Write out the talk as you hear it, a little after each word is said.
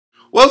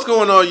What's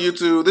going on,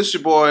 YouTube? This is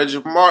your boy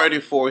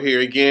Jamar84 here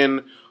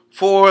again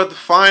for the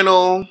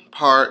final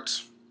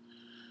part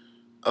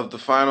of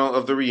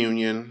the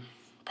reunion,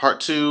 part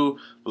 2,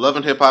 Love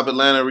and Hip Hop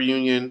Atlanta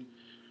reunion.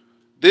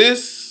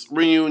 This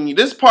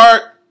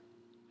part,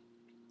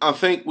 I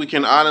think we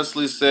can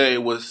honestly say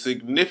was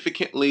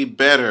significantly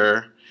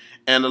better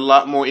and a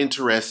lot more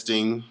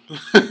interesting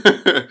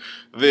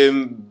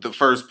than the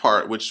first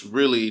part, which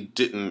really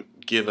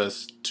didn't give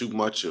us too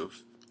much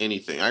of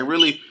anything. I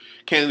really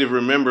can't even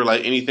remember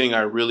like anything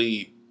I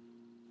really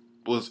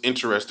was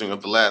interesting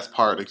of the last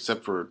part,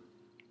 except for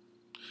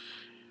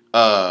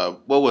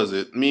what was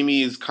it?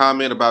 Mimi's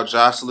comment about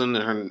Jocelyn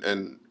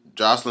and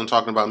Jocelyn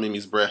talking about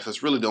Mimi's breath.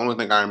 That's really the only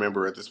thing I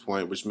remember at this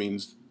point, which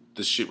means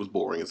this shit was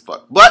boring as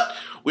fuck. But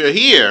we're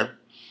here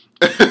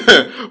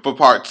for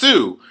part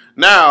 2.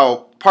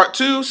 Now, part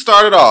 2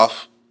 started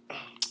off,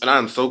 and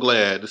I'm so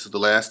glad this is the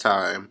last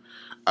time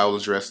I will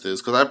address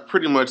this, because I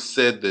pretty much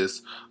said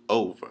this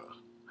over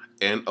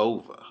and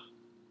over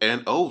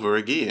and over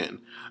again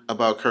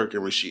about Kirk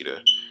and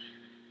Rasheeda.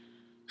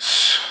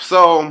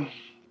 So,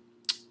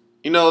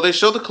 you know, they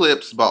show the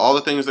clips about all the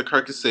things that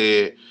Kirk has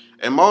said,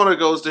 and Mona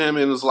goes to him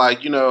and is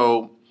like,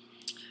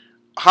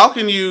 how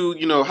can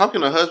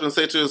a husband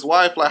say to his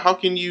wife, like,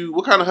 what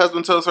kind of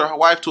husband tells her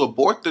wife to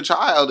abort the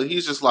child? And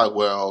he's just like,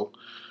 well,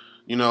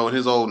 in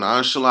his old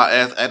nonchalant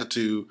ass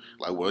attitude,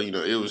 like, well,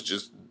 it was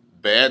just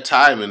bad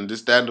timing,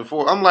 this, that, and the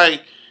fourth. I'm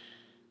like,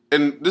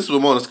 and this is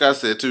what Mona Scott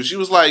said too. She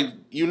was like,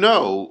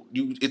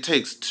 it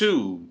takes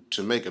two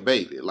to make a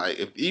baby. Like,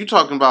 if you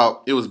talking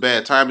about it was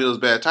bad time, it was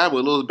bad time.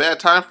 Well, it was bad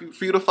time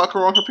for you to fuck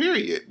her on her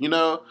period.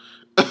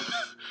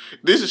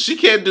 She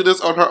can't do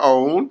this on her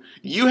own.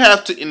 You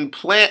have to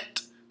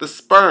implant the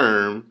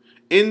sperm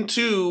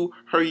into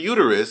her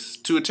uterus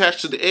to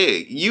attach to the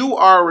egg. You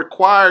are a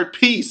required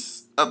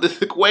piece of this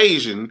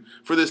equation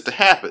for this to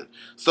happen.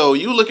 So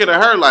you looking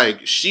at her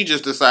like she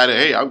just decided,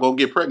 hey, I'm gonna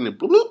get pregnant.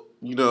 Bloop.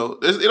 It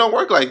don't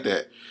work like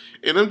that.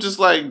 And I'm just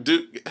like,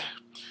 dude,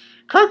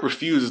 Kirk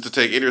refuses to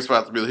take any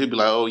responsibility. He'd be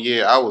like, oh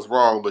yeah, I was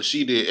wrong, but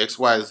she did X,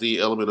 Y, Z,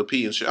 element of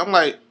P and shit. I'm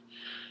like,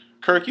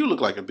 Kirk, you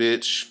look like a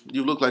bitch.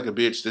 You look like a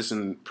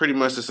bitch pretty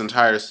much this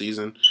entire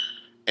season.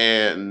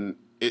 And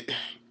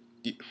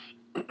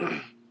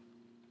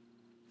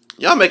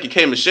y'all making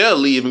K. Michelle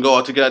leave and go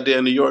out to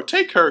goddamn New York.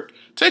 Take Kirk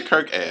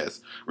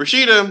ass.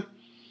 Rasheeda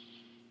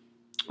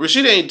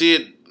ain't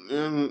did.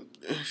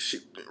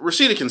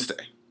 Rasheeda can stay.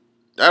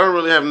 I don't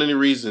really have any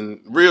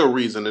real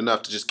reason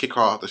enough to just kick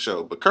her off the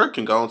show. But Kirk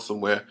can go on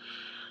somewhere.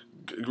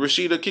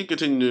 Rasheeda, keep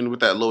continuing with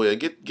that lawyer.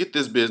 Get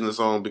this business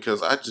on,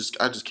 because I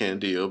just can't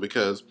deal.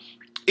 Because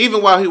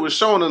even while he was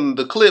showing them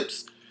the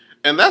clips,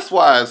 and that's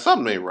why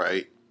something ain't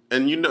right.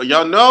 And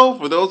y'all know,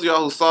 for those of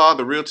y'all who saw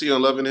the Real Tea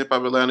on Love and Hip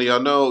Hop Atlanta, y'all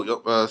know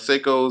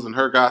Seiko's and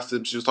her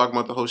gossip. She was talking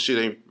about the whole shit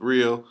ain't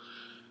real.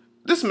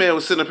 This man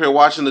was sitting up here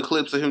watching the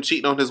clips of him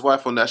cheating on his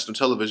wife on national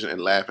television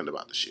and laughing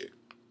about the shit.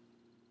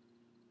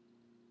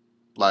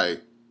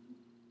 Like,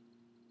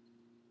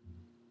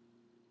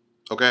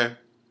 okay.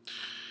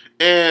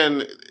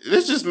 And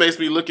this just makes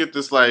me look at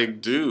this like,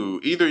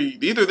 dude,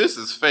 either this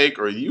is fake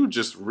or you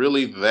just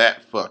really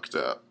that fucked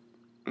up.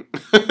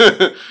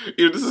 Either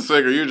this is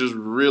fake or you're just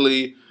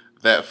really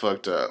that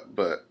fucked up.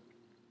 But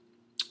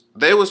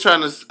they was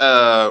trying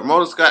to,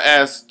 Mona Scott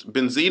asked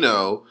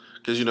Benzino,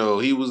 because,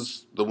 he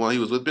was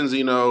with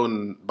Benzino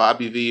and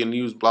Bobby V and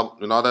he was blah,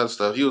 and all that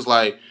stuff. He was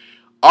like,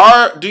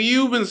 do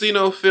you,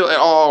 Benzino, feel at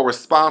all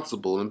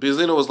responsible? And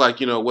Benzino was like,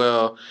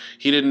 well,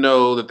 he didn't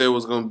know that there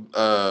was going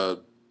to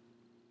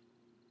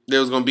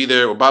be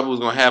there, or Bobby was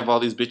going to have all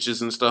these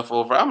bitches and stuff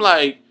over. I'm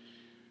like,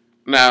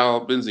 now,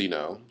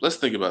 Benzino, let's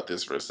think about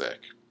this for a sec.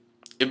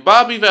 If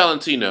Bobby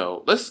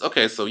Valentino,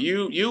 so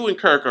you and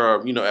Kirk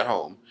are, at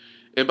home.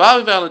 If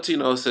Bobby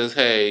Valentino says,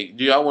 hey,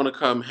 do y'all want to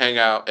come hang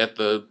out at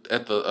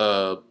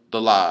the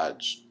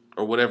lodge,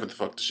 or whatever the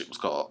fuck the shit was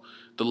called,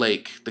 the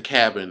lake, the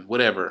cabin,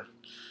 whatever,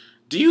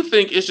 do you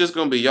think it's just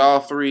going to be y'all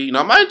three?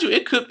 Now, mind you,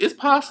 it's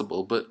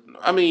possible, but,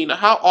 I mean,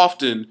 how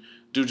often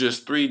do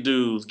just 3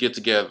 dudes get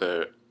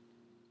together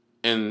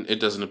and it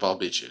doesn't involve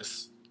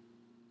bitches?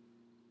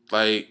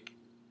 Like,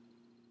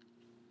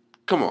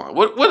 come on.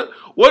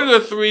 What are the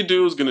 3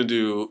 dudes going to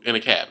do in a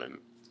cabin?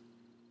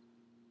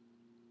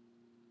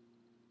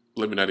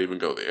 Let me not even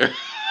go there.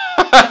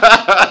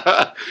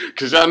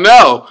 Because y'all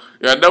know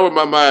where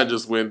my mind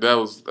just went.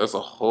 That's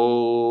a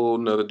whole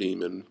nother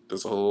demon.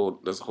 That's a whole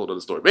other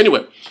story. But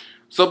anyway,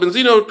 so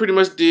Benzino pretty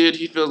much did.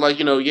 He feels like,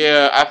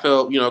 yeah, I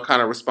felt,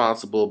 kind of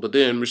responsible. But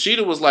then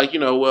Rasheeda was like,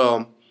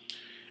 well,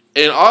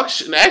 in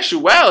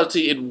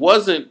actuality, it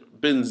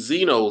wasn't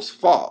Benzino's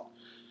fault.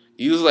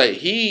 He was like,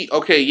 he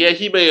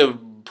may have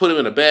put him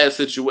in a bad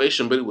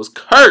situation, but it was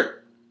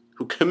Kirk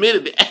who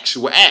committed the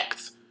actual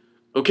act.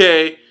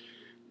 Okay?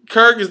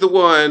 Kirk is the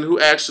one who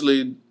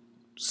actually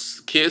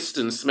kissed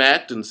and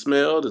smacked and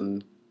smelled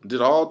and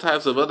did all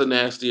types of other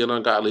nasty and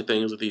ungodly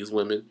things with these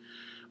women.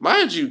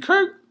 Mind you,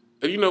 Kirk,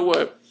 you know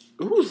what?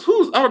 I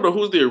don't know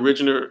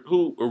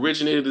who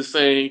originated this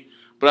saying,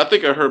 but I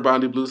think I heard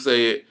Bondi Blue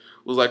say it.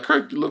 was like,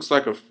 Kirk looks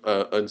like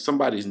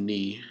somebody's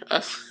knee.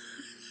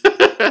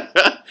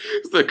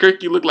 So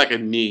Kirk, you look like a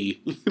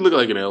knee. You look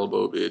like an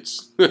elbow,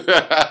 bitch.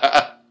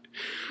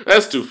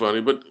 That's too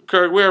funny. But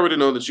Kirk, we already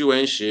know that you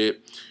ain't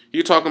shit.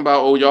 You talking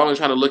about, oh, y'all ain't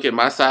trying to look at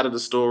my side of the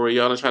story.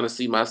 Y'all ain't trying to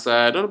see my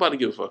side. Don't nobody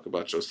give a fuck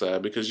about your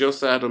side because your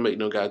side don't make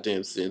no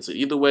goddamn sense. So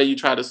either way you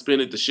try to spin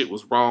it, the shit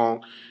was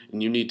wrong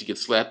and you need to get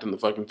slapped in the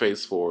fucking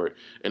face for it.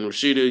 And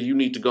Rashida, you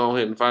need to go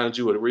ahead and find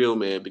you a real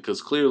man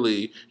because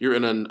clearly you're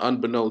in an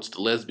unbeknownst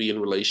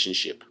lesbian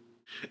relationship.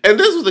 And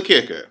this was the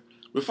kicker.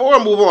 Before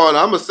I move on,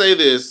 I'm going to say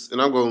this,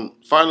 and I'm going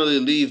to finally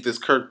leave this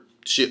Kirk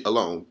shit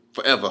alone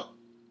forever.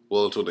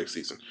 Well, until next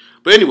season.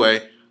 But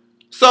anyway,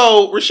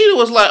 so Rashida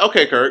was like,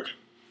 okay, Kirk,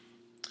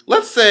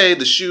 let's say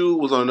the shoe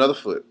was on another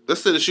foot.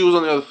 Let's say the shoe was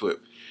on the other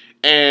foot.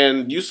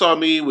 And you saw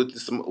me with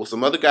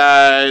some other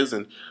guys,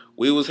 and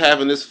we was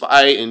having this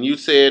fight, and you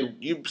said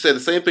the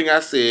same thing I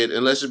said,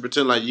 and let's just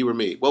pretend like you were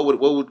me. What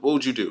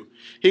would you do?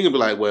 He could be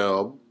like,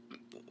 well,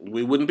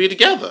 we wouldn't be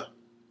together.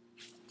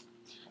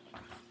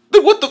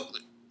 Then what the...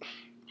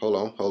 Hold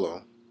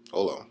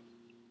on.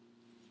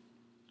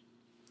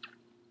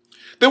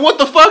 Then what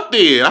the fuck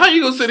then? How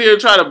you gonna sit here and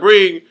try to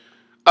bring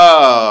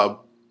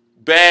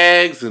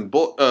bags and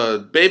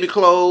baby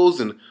clothes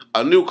and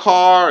a new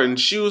car and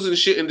shoes and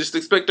shit and just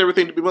expect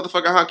everything to be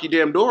motherfucking honky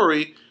damn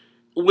dory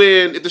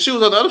when if the shoe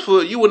was on the other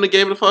foot, you wouldn't have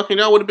gave it a fuck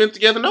and y'all would have been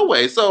together no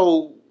way.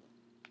 So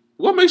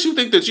what makes you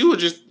think that you were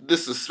just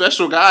this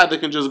special guy that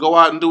can just go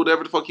out and do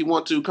whatever the fuck you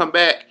want to, come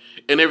back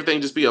and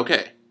everything just be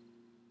okay?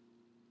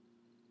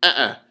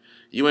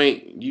 You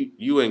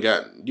ain't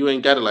got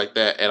it like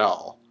that at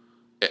all.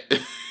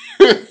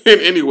 In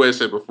any way,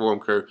 shape, or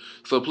form, Kirk.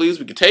 So please,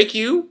 we can take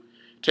you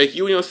in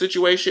your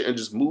situation and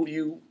just move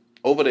you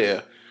over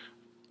there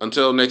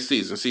until next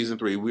season, season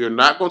 3. We are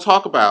not going to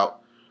talk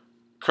about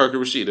Kirk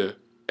and Rashida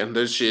and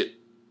their shit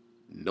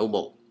no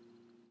more.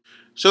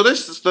 So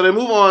they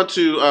move on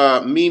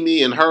to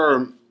Mimi and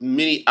her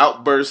mini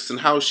outbursts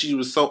and how she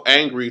was so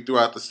angry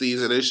throughout the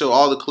season. They show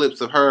all the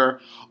clips of her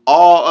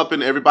all up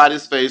in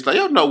everybody's face. Like,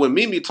 y'all know when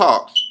Mimi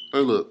talks,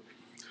 and look,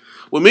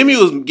 when Mimi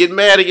was getting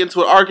mad and get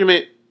into an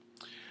argument,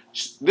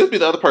 this be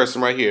the other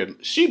person right here.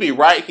 She be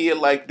right here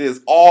like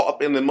this, all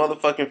up in the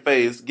motherfucking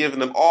face, giving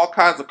them all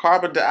kinds of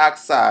carbon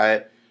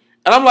dioxide.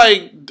 And I'm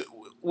like,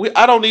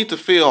 I don't need to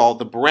feel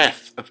the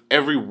breath of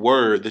every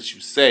word that you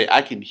say.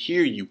 I can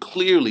hear you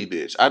clearly,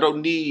 bitch.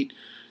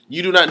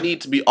 You do not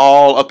need to be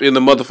all up in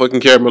the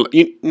motherfucking camera.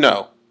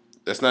 No,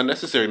 that's not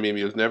necessary,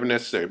 Mimi. It was never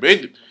necessary.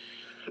 But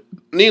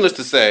needless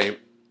to say,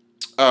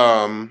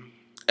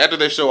 after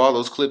they show all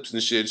those clips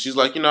and shit, she's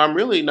like, I'm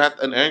really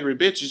not an angry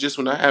bitch. It's just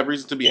when I have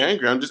reason to be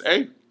angry, I'm just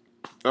angry.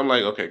 I'm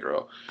like, okay,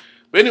 girl.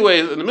 But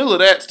anyways, in the middle of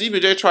that, Stevie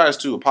J tries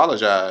to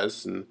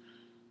apologize, and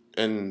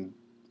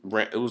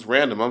it was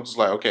random. I'm just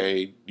like,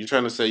 okay, you're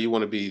trying to say you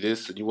want to be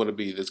this, and you want to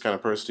be this kind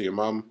of person to your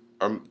mom,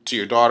 or to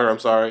your daughter, I'm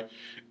sorry.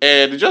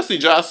 And did you see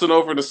Jocelyn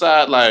over on the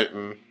side, like,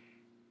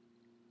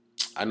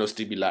 I know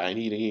Stevie lying.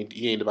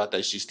 He ain't about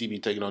that shit. Stevie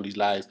taking on these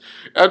lies.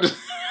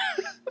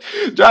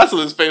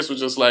 Jocelyn's face was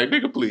just like,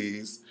 nigga,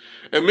 please.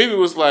 And Mimi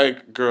was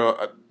like, girl,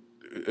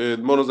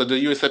 Mona's like, do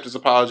you accept his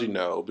apology?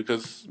 No.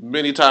 Because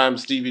many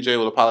times Stevie J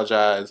will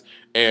apologize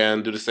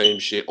and do the same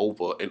shit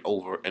over and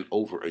over and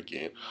over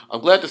again.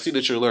 I'm glad to see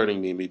that you're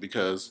learning, Mimi,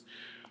 because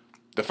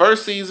the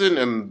first season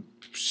and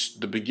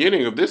the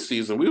beginning of this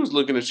season, we was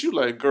looking at you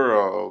like,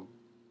 girl,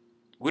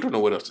 we don't know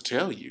what else to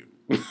tell you.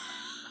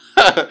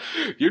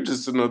 You're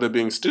just sitting there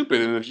being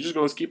stupid, and if you're just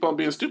going to keep on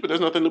being stupid,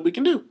 there's nothing that we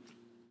can do.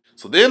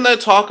 So then they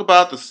talk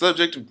about the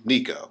subject of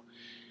Nico.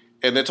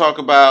 And they talk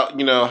about,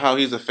 how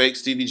he's a fake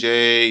Stevie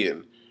J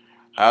and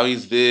how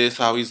he's this,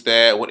 how he's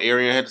that, what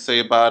Arian had to say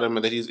about him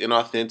and that he's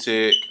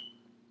inauthentic.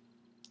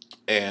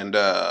 And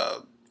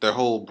their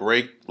whole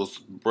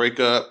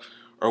breakup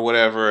or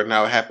whatever, and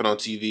how it happened on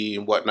TV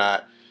and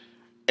whatnot.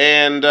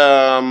 And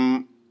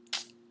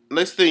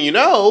next thing you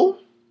know,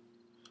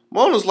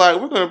 Mona's like,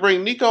 we're going to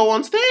bring Nico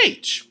on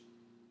stage.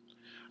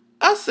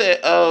 I said,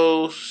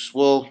 oh,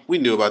 well, we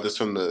knew about this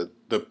from the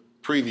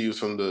previews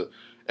from the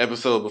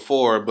episode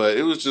before, but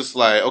it was just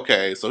like,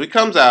 okay, so he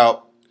comes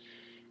out.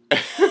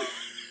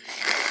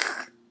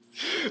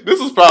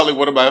 This is probably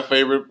one of my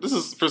favorite,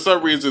 for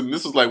some reason,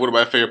 this is like one of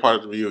my favorite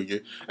parts of the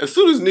reunion. As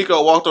soon as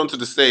Nico walked onto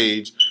the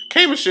stage,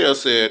 K. Michelle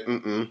said,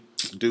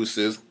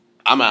 deuces,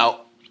 I'm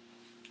out.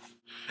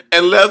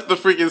 And left the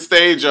freaking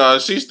stage, y'all.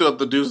 She stood up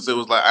the deuces and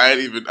was like, I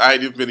ain't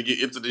even gonna get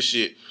into this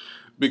shit.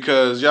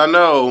 Because y'all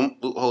know,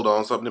 hold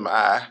on, something in my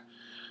eye.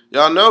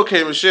 Y'all know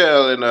K.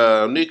 Michelle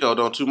and Nico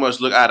don't too much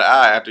look eye to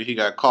eye after he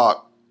got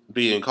caught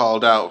being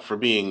called out for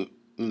being,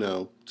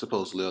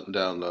 supposedly up and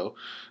down low.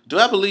 Do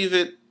I believe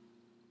it?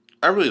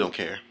 I really don't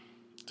care.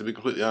 To be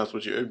completely honest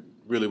with you, it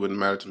really wouldn't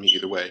matter to me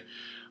either way.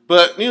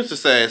 But needless to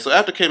say, so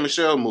after K.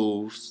 Michelle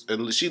moves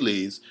and she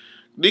leaves,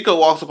 Nico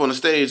walks up on the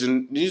stage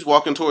and he's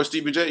walking towards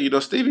Stevie J.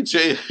 Stevie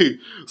J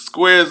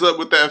squares up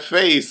with that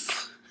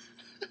face.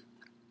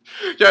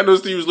 Y'all know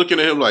Steve was looking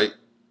at him like,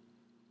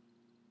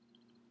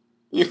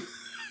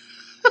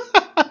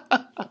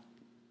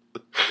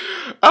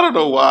 I don't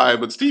know why,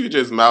 but Stevie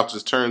J's mouth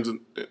just turns.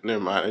 Never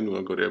mind, I didn't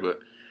want to go there, but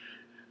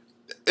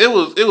it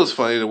was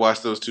funny to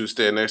watch those two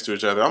stand next to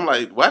each other. I'm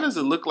like, why does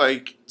it look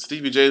like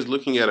Stevie J is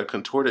looking at a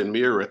contorted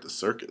mirror at the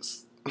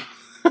circus?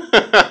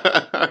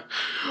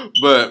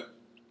 But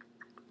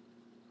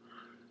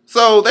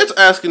so they're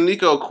asking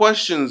Nico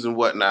questions and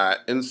whatnot,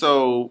 and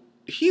so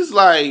he's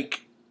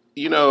like,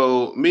 you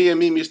know, me and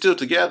Mimi still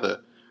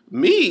together.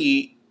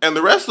 Me and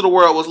the rest of the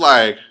world was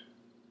like,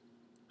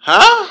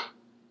 huh?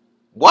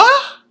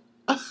 What?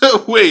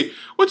 Wait,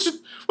 what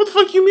the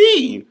fuck you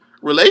mean?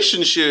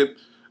 Relationship?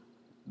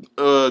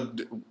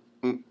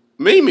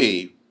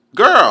 Mimi,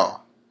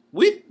 girl,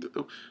 we.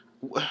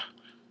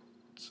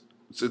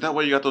 So that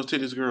why you got those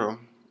titties, girl?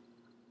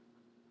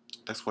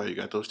 That's why you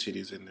got those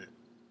titties in there.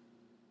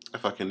 I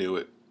fucking knew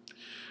it.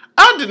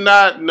 I did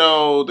not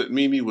know that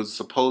Mimi was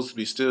supposed to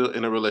be still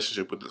in a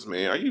relationship with this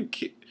man. Are you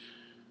kidding?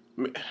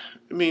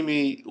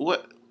 Mimi,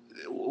 what?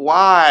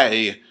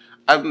 Why?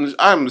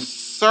 I'm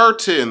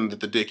certain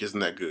that the dick isn't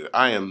that good.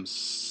 I am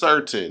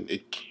certain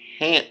it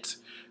can't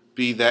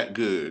be that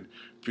good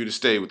for you to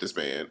stay with this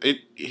man.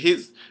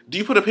 Do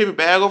you put a paper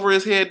bag over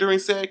his head during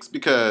sex?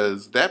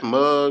 Because that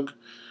mug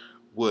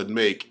would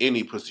make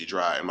any pussy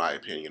dry, in my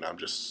opinion.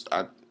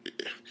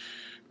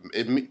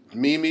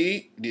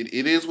 Mimi,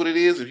 it is what it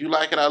is. If you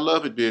like it, I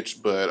love it,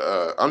 bitch. But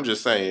I'm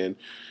just saying,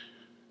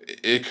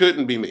 it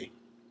couldn't be me.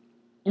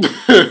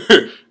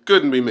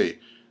 Couldn't be me.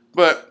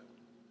 But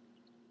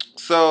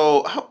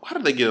so how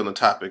did they get on the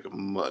topic of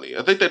money?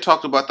 I think they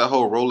talked about the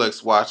whole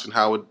Rolex watch and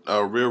how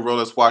real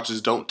Rolex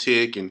watches don't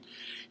tick, and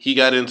he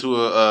got into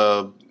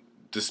a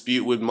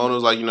dispute with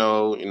Mona's like, you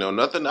know,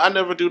 nothing. I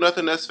never do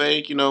nothing that's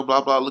fake. You know,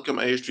 blah blah. Look at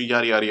my history,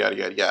 yada yada yada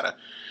yada yada.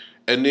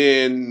 And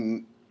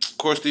then, of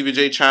course, Stevie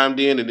J chimed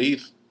in and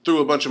he threw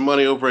a bunch of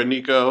money over at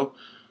Nico,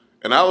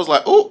 and I was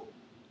like, oh.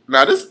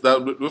 Now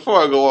before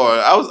I go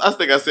on, I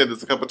think I said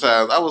this a couple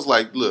times. I was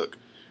like, look,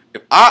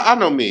 if I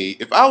know me,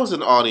 if I was in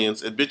the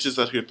audience and bitches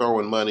up here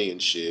throwing money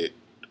and shit,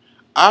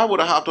 I would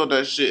have hopped on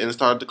that shit and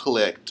started to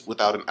collect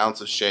without an ounce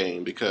of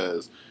shame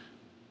because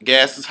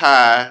gas is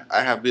high,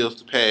 I have bills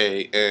to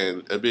pay,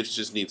 and a bitch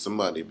just needs some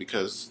money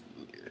because.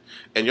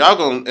 And y'all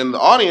gonna, in the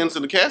audience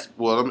and the cast,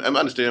 well, I'm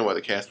understanding why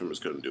the cast members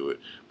couldn't do it,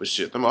 but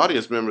shit, them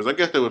audience members, I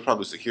guess they were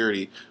probably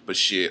security, but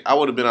shit, I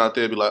would have been out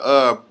there and be like,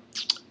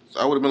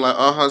 I would have been like,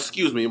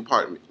 excuse me,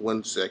 pardon me,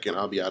 1 second,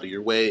 I'll be out of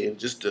your way, and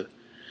just to,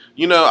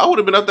 you know, I would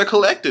have been up there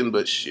collecting,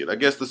 but shit, I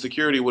guess the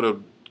security would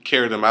have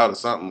carried them out or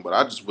something, but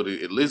I just would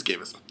have at least gave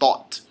it some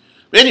thought.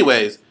 But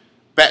anyways,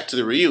 back to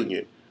the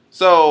reunion.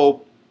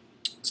 So,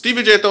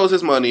 Stevie J throws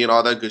his money and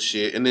all that good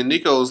shit, and then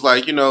Nico's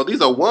like, you know,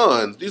 these are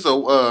ones, these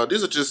are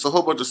just a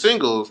whole bunch of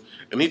singles,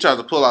 and he tries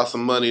to pull out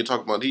some money and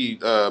talk about,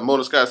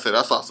 Mona Scott said,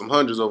 I saw some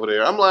hundreds over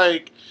there. I'm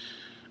like,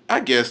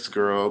 I guess,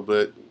 girl,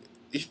 but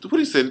what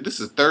he said, this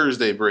is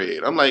Thursday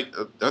bread. I'm like,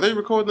 are they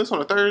recording this on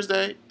a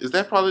Thursday? Is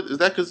that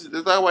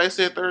why it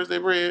said Thursday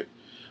bread?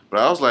 But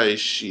I was like,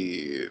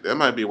 shit, that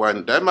might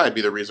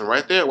be the reason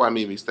right there why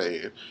Mimi's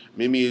staying.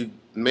 Mimi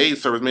maid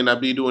service may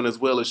not be doing as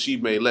well as she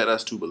may let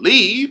us to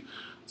believe.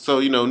 So,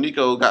 you know,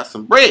 Nico got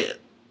some bread.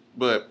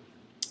 But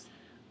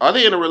are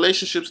they in a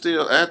relationship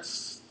still?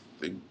 That's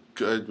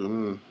good.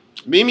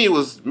 Mimi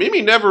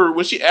never,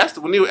 when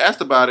Neil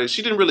asked about it,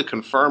 she didn't really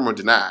confirm or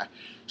deny.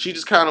 She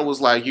just kind of was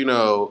like, you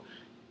know,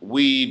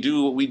 we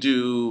do what we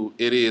do,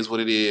 it is what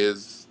it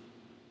is,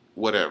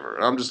 whatever.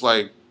 And I'm just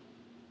like,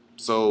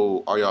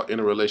 so are y'all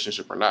in a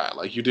relationship or not?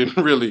 Like, you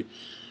didn't really,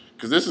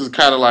 because this is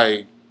kind of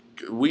like,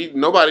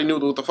 nobody knew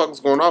what the fuck was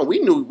going on.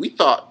 We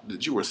thought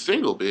that you were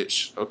single,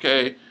 bitch,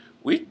 okay?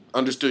 We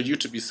understood you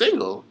to be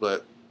single,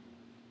 but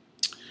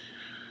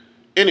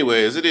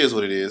anyways, it is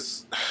what it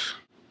is.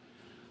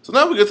 So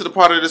now we get to the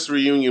part of this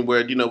reunion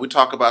where, you know, we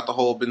talk about the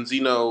whole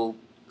Benzino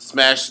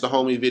smash the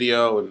homie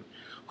video and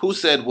who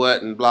said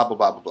what and blah, blah,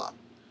 blah, blah, blah.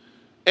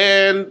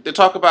 And they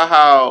talk about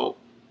how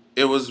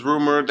it was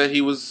rumored that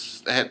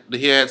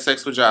he had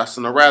sex with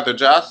Jocelyn, or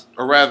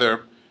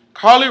rather,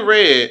 Carly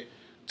Red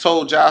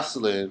told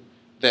Jocelyn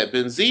that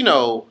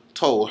Benzino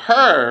told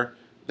her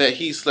that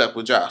he slept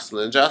with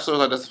Jocelyn. Jocelyn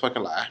was like, that's a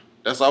fucking lie.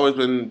 That's always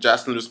been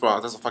Jocelyn's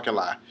response. That's a fucking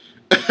lie.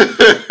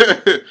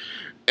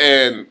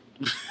 And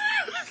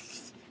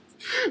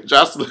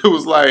Jocelyn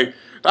was like,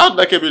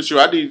 that can't be true.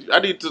 I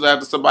need to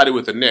have somebody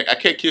with a neck. I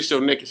can't kiss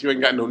your neck if you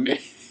ain't got no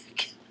neck.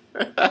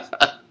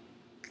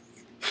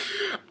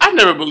 I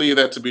never believed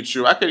that to be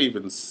true. I couldn't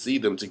even see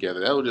them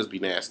together. That would just be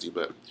nasty.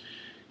 But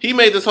he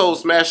made this whole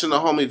smashing the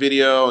homie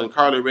video, and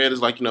Carly Red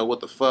is like, you know, what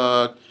the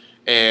fuck?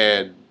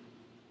 And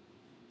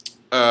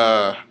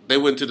they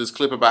went to this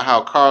clip about how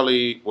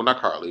not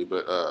Carly,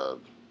 but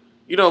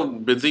you know,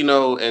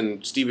 Benzino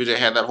and Stevie J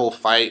had that whole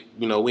fight.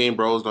 You know, we ain't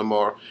bros no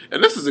more.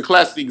 And this is a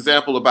classic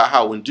example about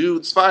how when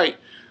dudes fight,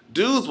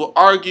 dudes will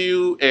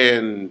argue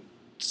and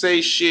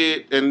say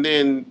shit, and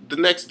then the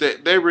next day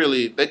they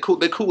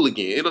cool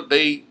again.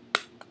 They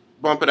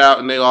bump it out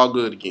and they all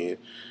good again.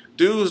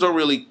 Dudes don't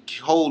really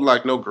hold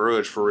like no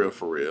grudge for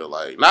real.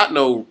 Like not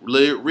no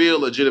real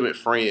legitimate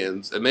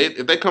friends. And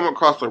if they come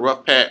across a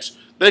rough patch,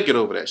 they get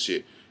over that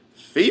shit.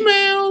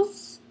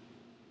 Females,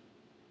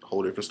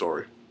 whole different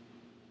story.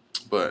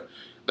 But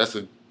that's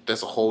a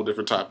whole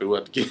different topic. We'll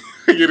have to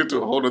get into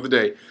a whole other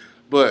day.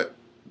 But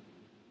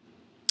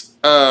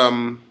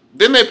then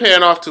they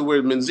pan off to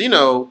where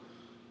Benzino,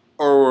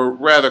 or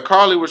rather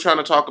Carly, was trying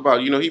to talk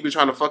about, he be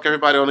trying to fuck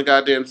everybody on the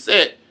goddamn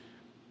set.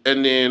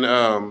 And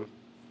then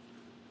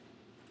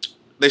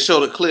they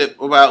showed a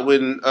clip about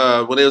when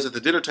they was at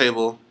the dinner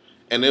table,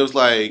 and it was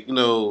like,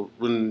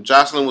 when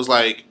Jocelyn was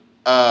like,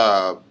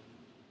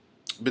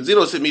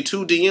 Benzino sent me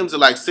 2 DMs at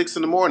like 6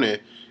 in the morning,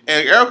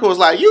 and Erica was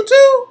like, you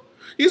too?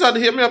 He tried to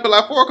hit me up at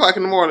like 4 o'clock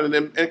in the morning,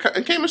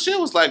 and K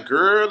Michelle was like,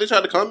 girl, they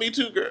tried to come me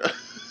too, girl.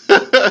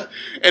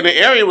 And the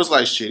area was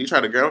like, shit, he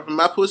tried to get up in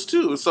my puss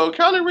too. So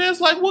Kylie Red's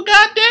like, well,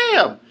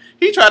 goddamn,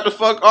 he tried to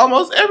fuck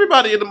almost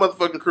everybody in the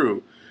motherfucking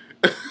crew.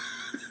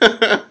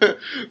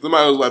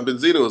 Somebody was like,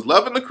 Benzino was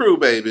loving the crew,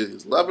 baby.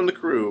 He's loving the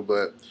crew.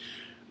 But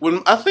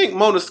when I think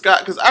Mona Scott,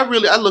 because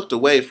I looked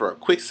away for a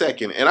quick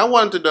second, and I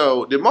wanted to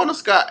know, did Mona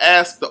Scott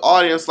ask the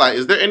audience, like,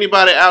 is there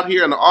anybody out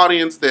here in the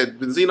audience that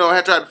Benzino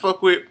had tried to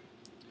fuck with?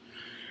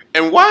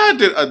 And why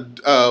did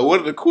one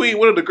of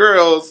the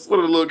girls, one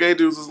of the little gay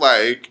dudes was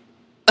like,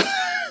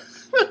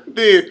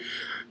 then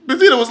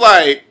Benzino was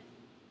like,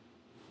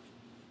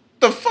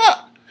 the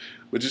fuck?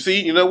 But you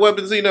see, you know what,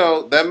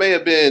 Benzino? That may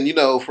have been,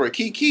 for a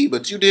kiki,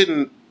 but you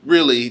didn't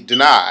really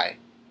deny.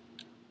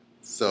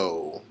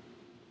 So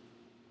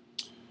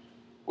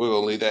we're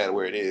gonna leave that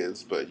where it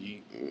is. But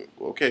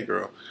okay,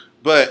 girl.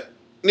 But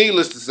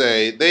needless to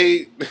say,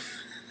 that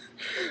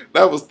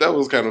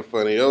was kind of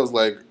funny. I was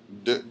like,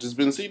 does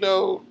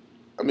Benzino?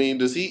 I mean,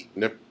 does he?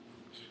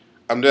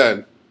 I'm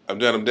done. I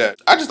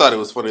just thought it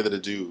was funny that a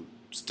dude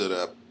stood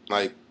up.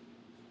 Like,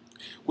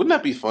 wouldn't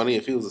that be funny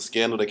if it was a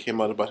scandal that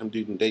came out about him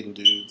dating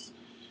dudes?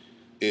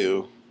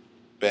 Ew.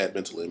 Bad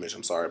mental image.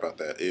 I'm sorry about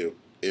that. Ew.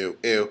 Ew.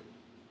 Ew.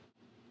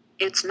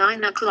 It's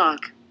 9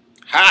 o'clock.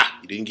 Ha!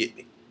 You didn't get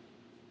me.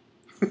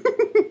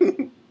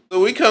 So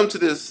we come to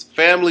this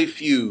family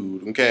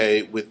feud,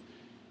 okay, with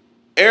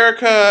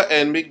Erica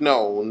and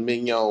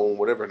Mignon,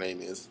 whatever her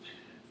name is,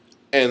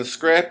 and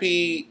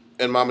Scrappy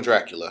and Mama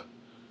Dracula.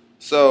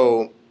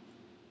 So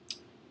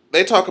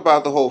they talk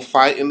about the whole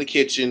fight in the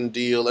kitchen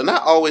deal, and I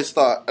always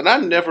thought, and I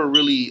never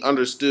really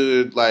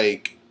understood,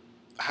 like,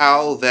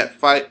 how that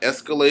fight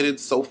escalated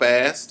so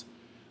fast.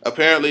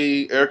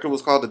 Apparently, Erica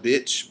was called a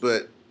bitch,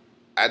 but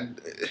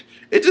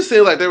it just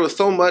seemed like there was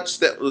so much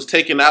that was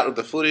taken out of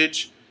the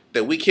footage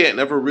that we can't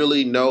never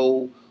really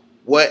know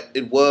what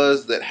it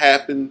was that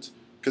happened,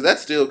 because that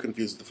still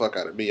confuses the fuck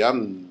out of me.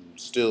 I'm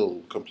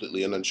still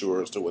completely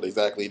unsure as to what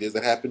exactly it is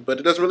that happened, but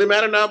it doesn't really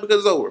matter now because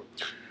it's over.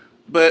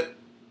 But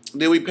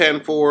then we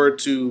pan forward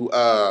to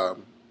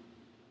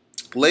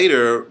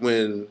later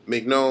when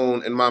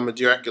Mignon and Mama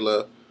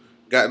Dracula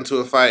got into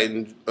a fight,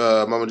 and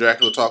Mama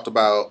Dracula talked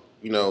about,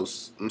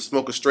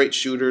 smoke a straight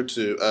shooter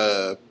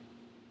to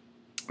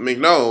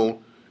Mignon,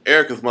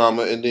 Erica's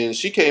mama, and then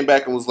she came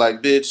back and was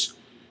like, bitch,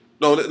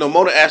 no,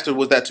 Mona asked her,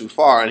 was that too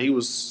far? And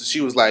she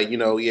was like,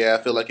 yeah,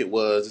 I feel like it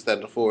was, this, that,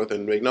 and the fourth.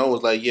 And Mignon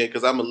was like, yeah,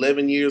 because I'm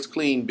 11 years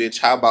clean, bitch,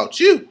 how about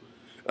you?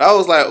 And I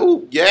was like,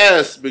 ooh,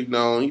 yes,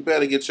 Mignon, you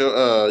better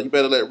you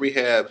better let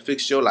rehab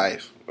fix your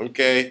life,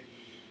 okay?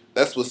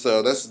 That's what's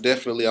up. That's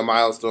definitely a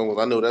milestone,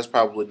 because I know that's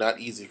probably not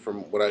easy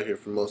from what I hear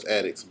from most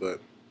addicts.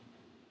 But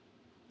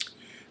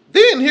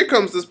then here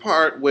comes this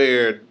part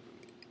where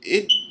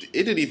it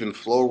didn't even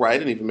flow right. It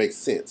didn't even make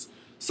sense.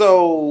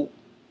 So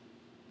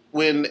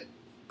when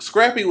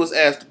Scrappy was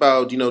asked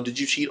about, did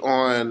you cheat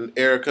on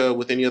Erica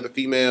with any other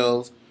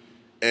females?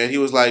 And he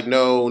was like,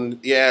 no. And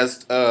he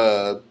asked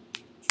Erica,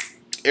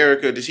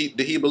 did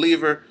he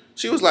believe her?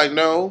 She was like,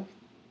 no.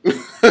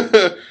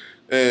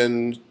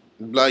 And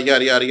blah,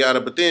 yada, yada,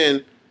 yada. But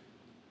then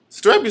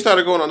Scrappy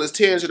started going on this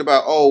tangent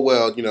about, oh,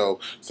 well,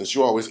 since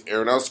you always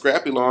airing out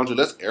Scrappy laundry,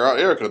 let's air out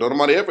Erica. Don't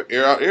nobody ever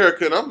air out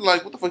Erica. And I'm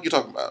like, what the fuck you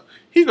talking about?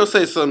 He gonna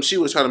say something, she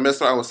was trying to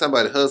mess around with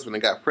somebody's husband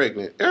and got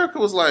pregnant. Erica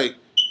was like,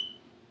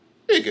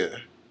 nigga,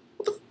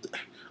 what the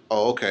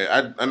oh, okay,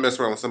 I messed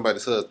around with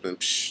somebody's husband.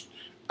 Psh.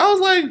 I was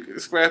like,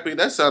 Scrappy,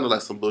 that sounded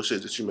like some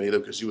bullshit that you made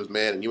up because you was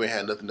mad and you ain't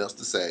had nothing else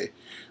to say.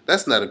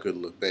 That's not a good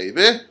look,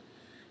 baby.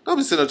 Don't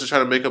be sitting up to try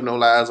to make up no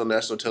lies on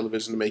national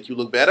television to make you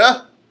look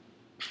better.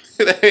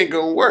 That ain't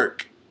gonna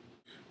work.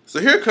 So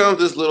here comes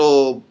this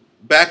little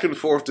back and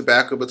forth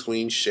tobacco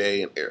between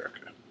Shay and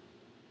Erica.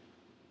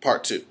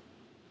 Part 2.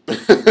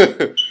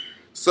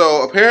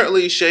 So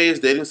apparently Shay is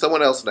dating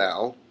someone else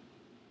now.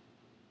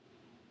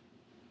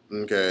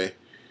 Okay.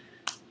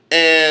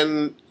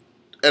 And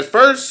at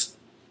first,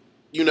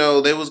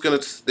 Mona was trying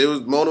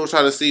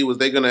to see, was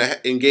they gonna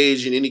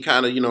engage in any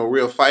kind of,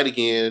 real fight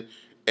again.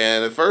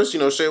 And at first,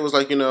 Shay was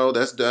like,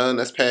 that's done,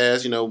 that's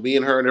past, me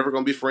and her are never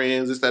gonna be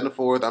friends, this, that, and the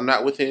fourth. I'm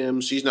not with him,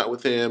 she's not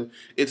with him.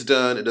 It's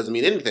done, it doesn't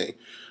mean anything.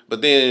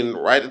 But then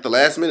right at the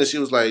last minute, she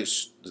was like,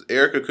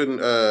 Erica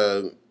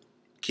couldn't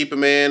keep a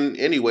man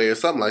anyway or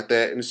something like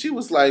that. And she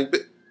was like,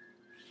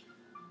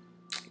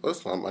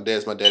 that's fine, my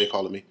daddy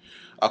calling me.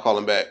 I'll call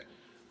him back.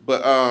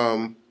 But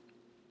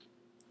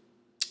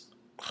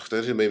that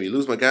just made me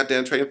lose my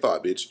goddamn train of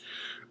thought, bitch.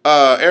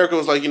 Erica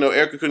was like,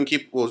 Erica couldn't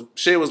keep. Well,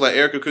 Shay was like,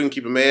 Erica couldn't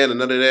keep a man and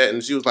none of that,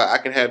 and she was like, I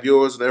can have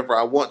yours whenever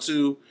I want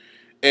to,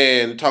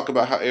 and talk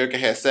about how Erica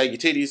has saggy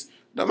titties.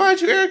 Now,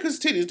 mind you, Erica's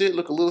titties did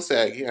look a little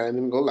saggy. I ain't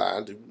even gonna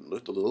lie, they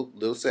looked a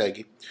little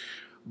saggy,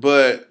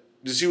 but.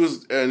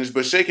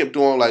 But Shay kept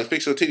doing like,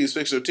 fix your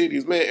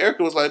titties. Man,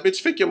 Erica was like,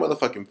 bitch, fix your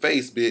motherfucking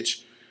face,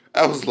 bitch.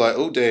 I was like,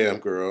 oh damn,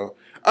 girl.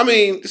 I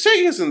mean,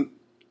 Shay isn't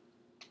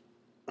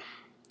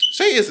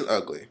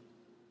ugly.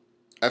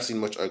 I've seen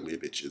much uglier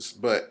bitches,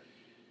 but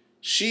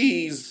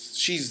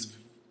she's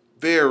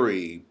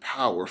very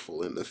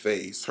powerful in the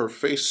face. Her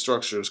face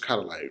structure is kind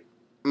of like,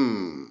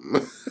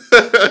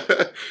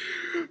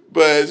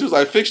 But she was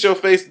like, fix your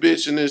face,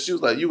 bitch, and then she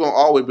was like, you gonna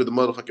always be the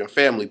motherfucking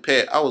family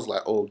pet. I was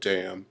like, oh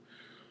damn.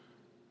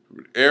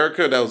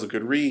 Erica, that was a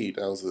good read.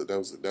 That was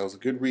a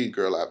good read,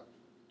 girl. I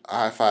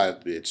high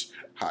five, bitch.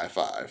 High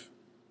five.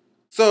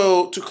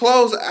 So to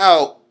close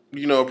out,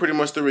 pretty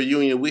much the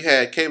reunion, we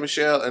had K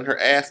Michelle and her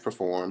ass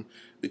perform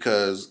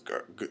because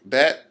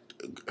that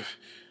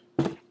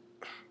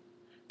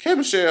K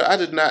Michelle, I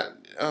did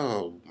not.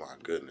 Oh my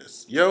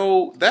goodness,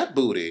 yo, that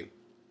booty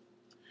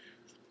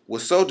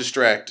was so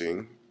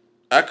distracting.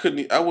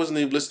 I wasn't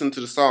even listening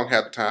to the song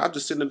half the time. I'm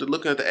just sitting there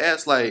looking at the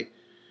ass like.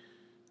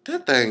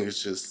 That thing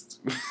is just,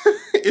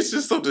 it's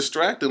just so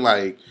distracting.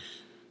 Like,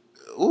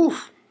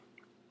 oof.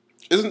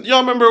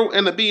 Y'all remember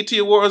in the BET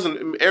Awards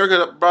and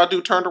Erykah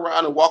Badu turned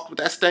around and walked with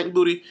that stank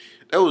booty?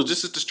 That was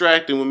just as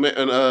distracting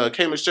when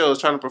K Michelle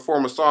was trying to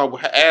perform a song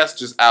with her ass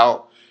just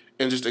out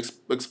and just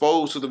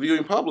exposed to the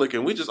viewing public.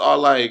 And we just all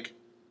like,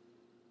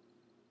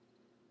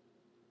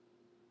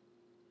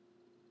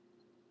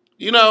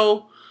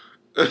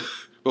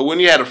 but when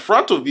you had a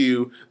frontal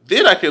view,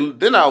 then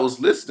I was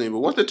listening.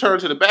 But once they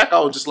turned to the back, I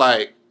was just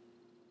like,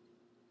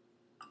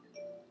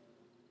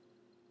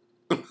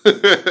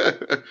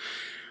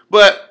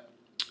 but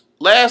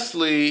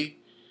lastly,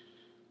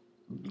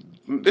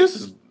 this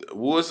is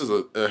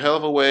a hell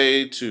of a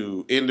way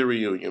to end the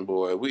reunion,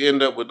 boy. We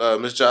end up with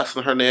Miss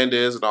Jocelyn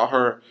Hernandez and all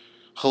her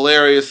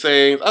hilarious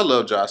sayings. I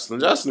love Jocelyn.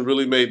 Jocelyn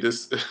really made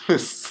this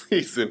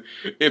season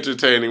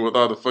entertaining with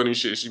all the funny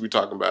shit she be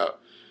talking about.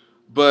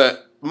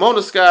 But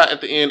Mona Scott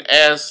at the end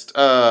asked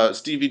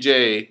Stevie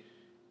J,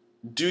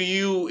 "Do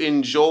you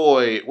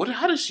enjoy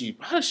How does she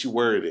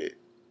word it?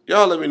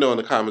 Y'all let me know in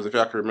the comments if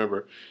y'all can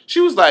remember." She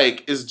was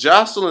like, "Is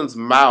Jocelyn's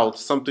mouth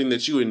something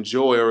that you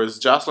enjoy, or is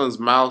Jocelyn's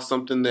mouth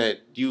something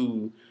that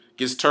you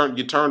get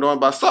turned on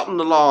by? Something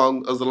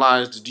along the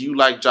lines, do you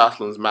like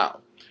Jocelyn's mouth?"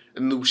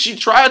 And she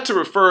tried to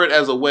refer it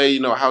as a way,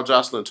 how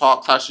Jocelyn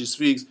talks, how she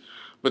speaks,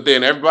 but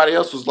then everybody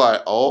else was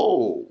like,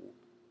 "Oh."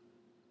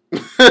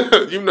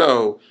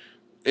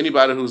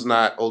 Anybody who's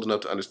not old enough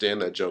to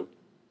understand that joke,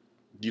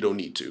 you don't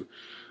need to.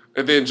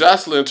 And then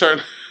Jocelyn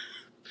turned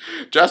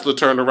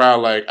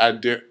around like, "I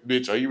dare,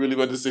 bitch, are you really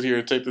about to sit here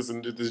and take this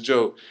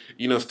joke?"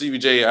 Stevie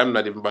J, I'm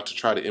not even about to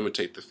try to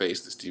imitate the face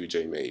that Stevie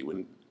J made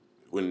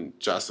when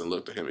Jocelyn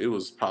looked at him. It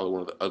was probably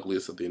one of the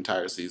ugliest of the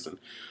entire season.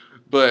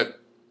 But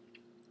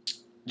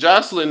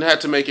Jocelyn had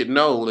to make it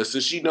known that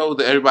since she knows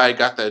that everybody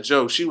got that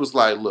joke, she was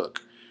like,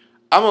 "Look,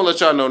 I'm going to let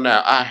y'all know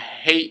now, I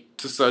hate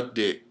to suck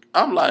dick."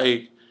 I'm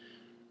like,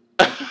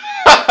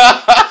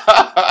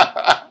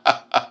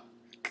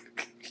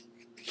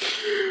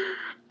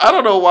 I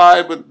don't know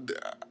why, but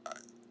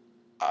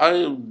I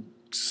am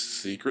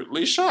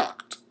secretly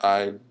shocked.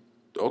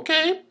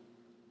 Okay.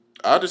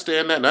 I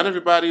understand that. Not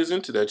everybody is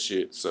into that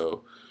shit,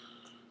 so.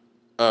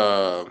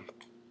 But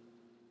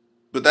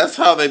that's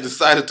how they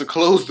decided to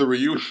close the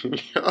reunion,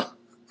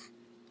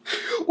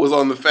 was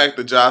on the fact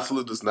that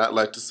Jocelyn does not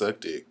like to suck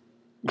dick.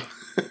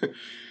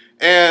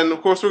 And,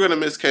 of course, we're going to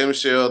miss K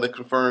Michelle. They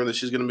confirmed that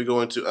she's going to be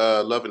going to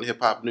Love and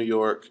Hip Hop New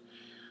York.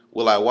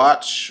 Will I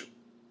watch?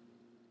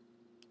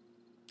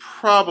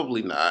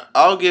 Probably not.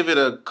 I'll give it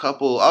a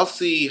couple. I'll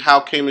see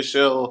how K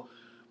Michelle,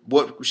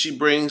 what she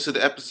brings to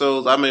the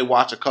episodes. I may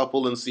watch a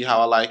couple and see how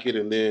I like it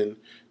and then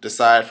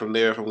decide from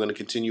there if I'm going to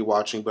continue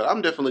watching. But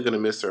I'm definitely going to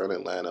miss her in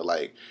Atlanta.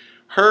 Like,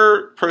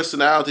 her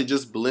personality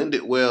just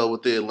blended well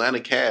with the Atlanta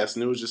cast,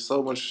 and it was just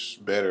so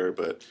much better.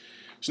 But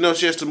she knows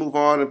she has to move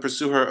on and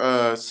pursue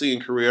her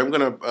singing career. I'm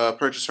going to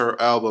purchase her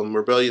album,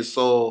 Rebellious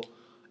Soul,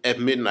 at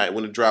midnight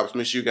when it drops.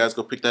 Make sure you guys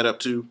go pick that up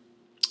too.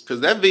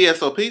 Because that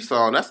VSOP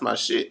song, that's my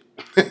shit.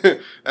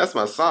 That's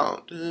my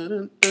song.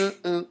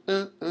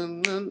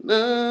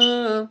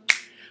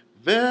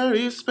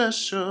 Very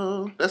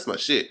special. That's my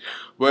shit.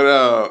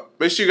 But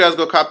make sure you guys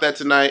go cop that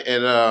tonight.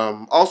 And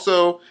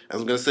also, as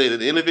I'm going to say at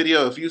the end of the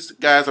video, if you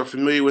guys are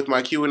familiar with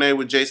my Q&A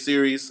with J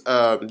Series,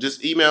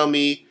 just email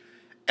me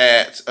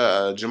at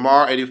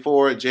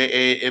Jamar84,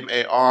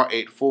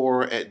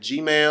 JAMAR84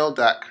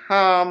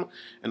 @gmail.com,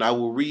 and I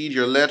will read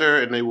your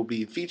letter, and they will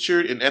be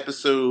featured in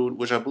episode,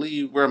 which I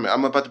believe, where am I?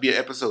 I'm about to be at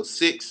episode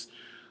 6.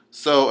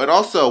 So, and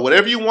also,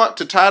 whatever you want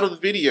to title the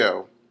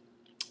video,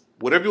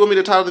 put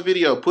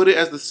it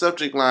as the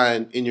subject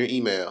line in your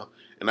email,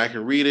 and I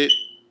can read it,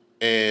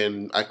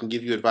 and I can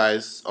give you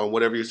advice on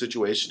whatever your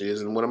situation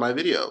is in one of my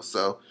videos.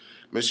 So,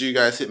 make sure you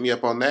guys hit me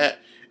up on that.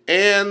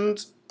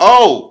 And,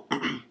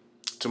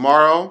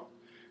 tomorrow,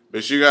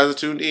 Make sure you guys are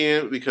tuned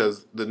in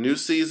because the new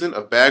season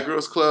of Bad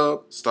Girls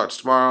Club starts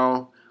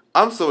tomorrow.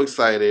 I'm so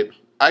excited.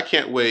 I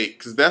can't wait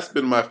because that's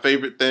been my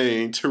favorite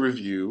thing to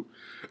review.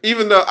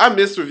 Even though I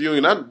miss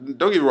reviewing, don't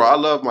get me wrong, I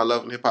love my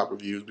Love and Hip Hop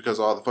reviews because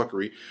of all the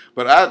fuckery.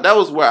 But that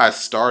was where I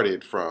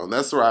started from.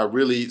 That's where I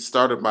really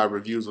started my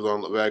reviews, was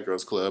on the Bad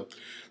Girls Club.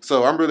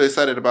 So I'm really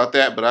excited about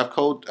that. But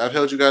I've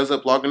held you guys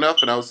up long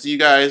enough, and I'll see you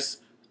guys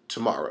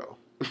tomorrow.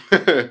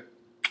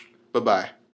 Bye-bye.